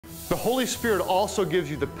The Holy Spirit also gives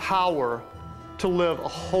you the power to live a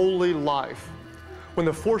holy life. When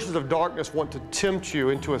the forces of darkness want to tempt you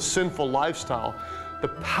into a sinful lifestyle, the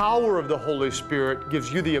power of the Holy Spirit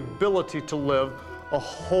gives you the ability to live a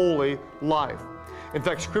holy life. In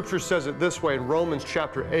fact, Scripture says it this way in Romans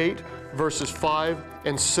chapter 8, verses 5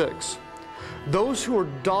 and 6. Those who are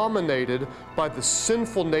dominated by the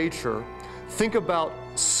sinful nature think about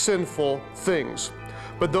sinful things.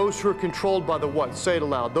 But those who are controlled by the what? Say it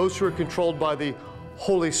aloud. Those who are controlled by the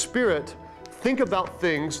Holy Spirit think about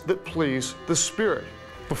things that please the Spirit.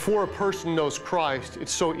 Before a person knows Christ,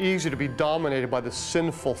 it's so easy to be dominated by the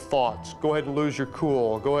sinful thoughts. Go ahead and lose your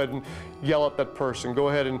cool. Go ahead and yell at that person. Go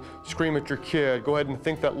ahead and scream at your kid. Go ahead and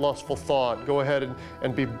think that lustful thought. Go ahead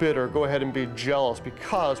and be bitter. Go ahead and be jealous,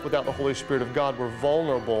 because without the Holy Spirit of God, we're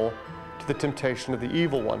vulnerable to the temptation of the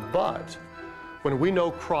evil one. But when we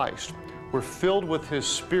know Christ, we're filled with His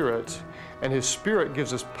Spirit, and His Spirit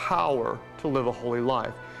gives us power to live a holy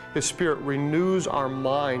life. His Spirit renews our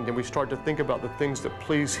mind, and we start to think about the things that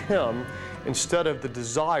please Him instead of the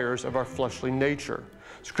desires of our fleshly nature.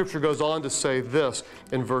 Scripture goes on to say this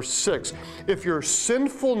in verse 6. If your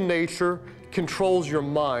sinful nature controls your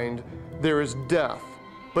mind, there is death.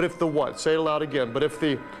 But if the what? Say it aloud again. But if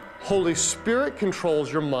the Holy Spirit controls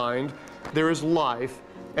your mind, there is life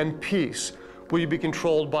and peace. Will you be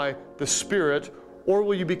controlled by the Spirit, or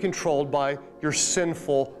will you be controlled by your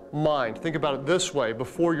sinful mind? Think about it this way.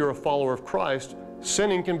 Before you're a follower of Christ,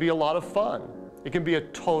 sinning can be a lot of fun. It can be a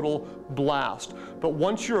total blast. But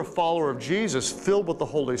once you're a follower of Jesus, filled with the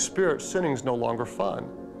Holy Spirit, sinning is no longer fun.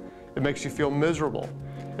 It makes you feel miserable.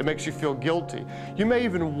 It makes you feel guilty. You may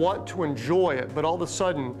even want to enjoy it, but all of a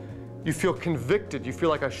sudden, you feel convicted. You feel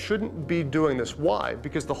like, I shouldn't be doing this. Why?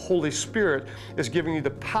 Because the Holy Spirit is giving you the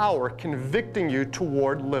power, convicting you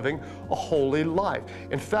toward living a holy life.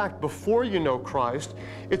 In fact, before you know Christ,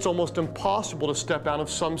 it's almost impossible to step out of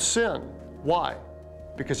some sin. Why?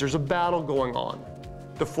 Because there's a battle going on.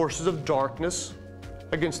 The forces of darkness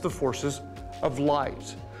against the forces of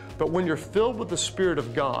light. But when you're filled with the Spirit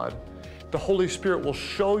of God, the Holy Spirit will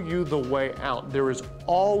show you the way out. There is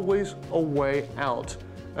always a way out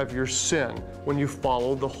of your sin when you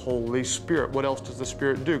follow the Holy Spirit. What else does the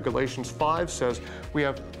Spirit do? Galatians 5 says we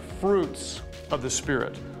have fruits of the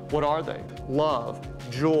Spirit. What are they? Love,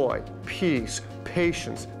 joy, peace,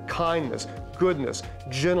 patience, kindness, goodness,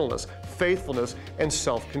 gentleness, faithfulness, and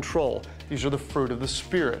self-control. These are the fruit of the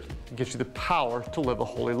Spirit. It gives you the power to live a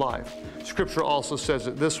holy life. Scripture also says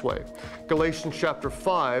it this way. Galatians chapter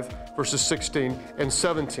 5, verses 16 and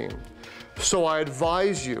 17. So I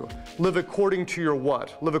advise you, live according to your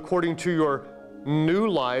what? Live according to your new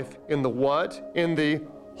life in the what? In the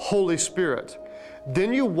Holy Spirit.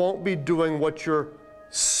 Then you won't be doing what your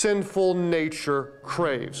sinful nature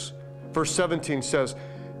craves. Verse 17 says,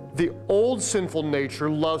 the old sinful nature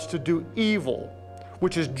loves to do evil,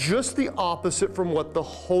 which is just the opposite from what the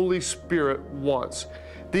Holy Spirit wants.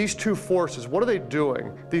 These two forces, what are they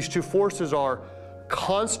doing? These two forces are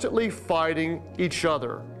constantly fighting each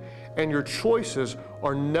other. And your choices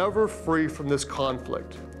are never free from this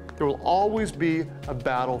conflict. There will always be a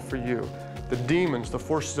battle for you. The demons, the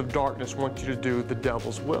forces of darkness want you to do the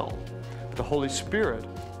devil's will. But the Holy Spirit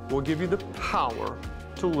will give you the power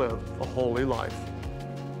to live a holy life.